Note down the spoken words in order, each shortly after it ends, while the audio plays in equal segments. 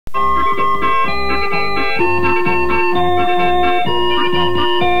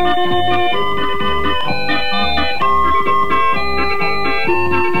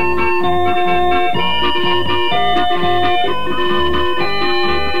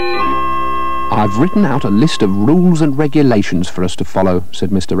"I've written out a list of rules and regulations for us to follow," said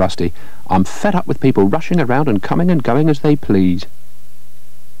Mr. Rusty. "I'm fed up with people rushing around and coming and going as they please."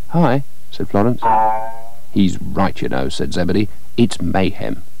 "Hi," said Florence. "He's right, you know," said Zebedee. "It's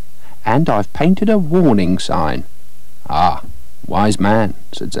mayhem. And I've painted a warning sign." "Ah, wise man,"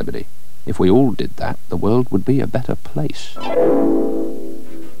 said Zebedee. "If we all did that, the world would be a better place."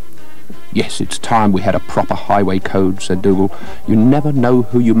 "Yes, it's time we had a proper highway code," said Dougal. "You never know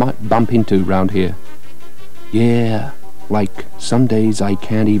who you might bump into round here." "Yeah, like some days I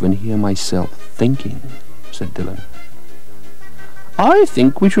can't even hear myself thinking," said Dylan. "I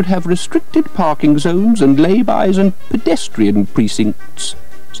think we should have restricted parking zones and lay-bys and pedestrian precincts,"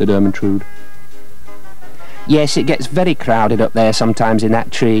 said Ermintrude. "Yes, it gets very crowded up there sometimes in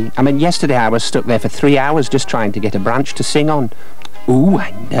that tree. I mean, yesterday I was stuck there for 3 hours just trying to get a branch to sing on." "Ooh,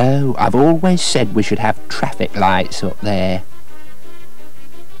 I know. I've always said we should have traffic lights up there."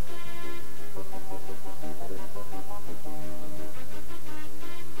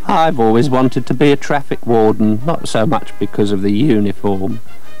 "I've always wanted to be a traffic warden, not so much because of the uniform,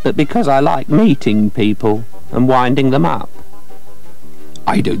 but because I like meeting people and winding them up."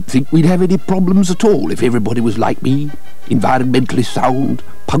 "I don't think we'd have any problems at all if everybody was like me. Environmentally sound,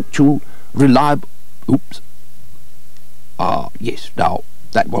 punctual, reliable—" Oops. Yes, no,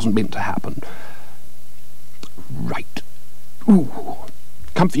 that wasn't meant to happen. Right. Ooh.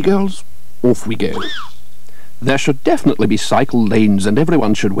 Comfy, girls? Off we go. "There should definitely be cycle lanes and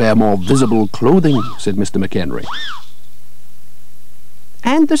everyone should wear more visible clothing," said Mr. McHenry.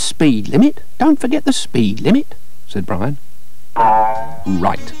 "And the speed limit. Don't forget the speed limit," said Brian.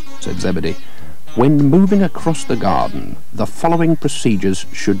 "Right," said Zebedee. "When moving across the garden, the following procedures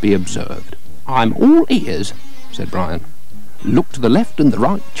should be observed." "I'm all ears," said Brian. "Look to the left and the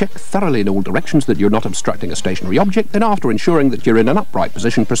right, check thoroughly in all directions that you're not obstructing a stationary object, then after ensuring that you're in an upright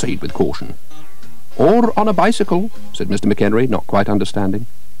position, proceed with caution." "Or on a bicycle," said Mr. McHenry, not quite understanding.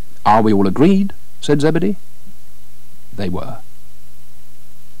 "Are we all agreed?" said Zebedee. They were.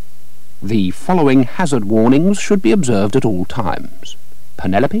 "The following hazard warnings should be observed at all times.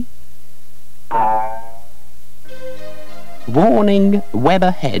 Penelope?" "Warning, web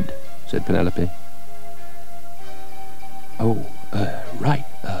ahead," said Penelope. "Oh, right,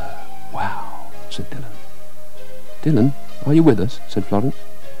 wow," said Dylan. "Dylan, are you with us?" said Florence.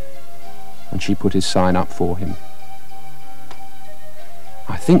 And she put his sign up for him.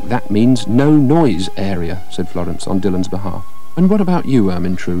 "I think that means no noise area," said Florence on Dylan's behalf. "And what about you,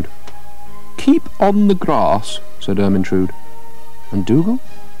 Ermintrude?" "Keep on the grass," said Ermintrude. "And Dougal?"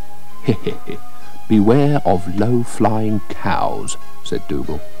 "Beware of low-flying cows," said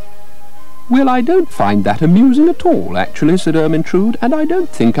Dougal. "Well, I don't find that amusing at all, actually," said Ermintrude, "and I don't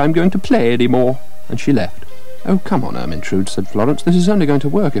think I'm going to play any more." And she left. "Oh, come on, Ermintrude," said Florence. "This is only going to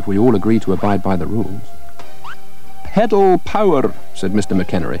work if we all agree to abide by the rules." "Pedal power," said Mr.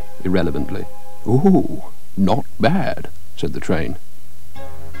 McHenry, irrelevantly. "Ooh, not bad," said the train.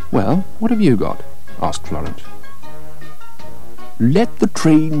 "Well, what have you got?" asked Florence. "Let the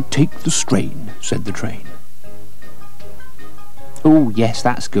train take the strain," said the train. "Oh, yes,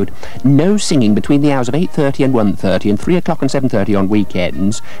 that's good. No singing between the hours of 8:30 and 1:30 and 3 o'clock and 7:30 on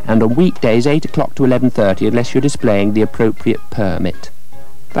weekends, and on weekdays 8 o'clock to 11:30 unless you're displaying the appropriate permit."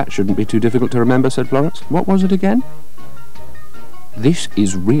 "That shouldn't be too difficult to remember," said Florence. "What was it again?" "This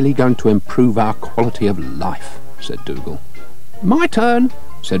is really going to improve our quality of life," said Dougal. "My turn,"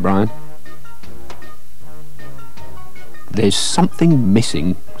 said Brian. "There's something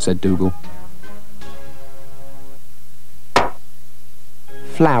missing," said Dougal.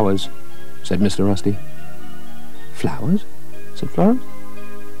 "Flowers," said Mr. Rusty. "Flowers?" said Florence.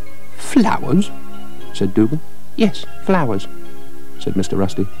 "Flowers?" said Dougal. "Yes, flowers," said Mr.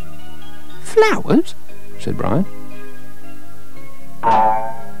 Rusty. "Flowers?" said Brian.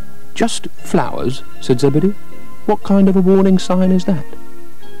 "Just flowers," said Zebedee. "What kind of a warning sign is that?"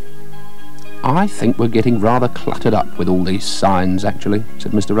 "I think we're getting rather cluttered up with all these signs, actually,"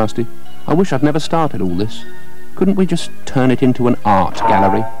 said Mr. Rusty. "I wish I'd never started all this. Couldn't we just turn it into an art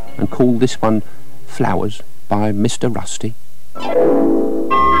gallery and call this one Flowers by Mr. Rusty?"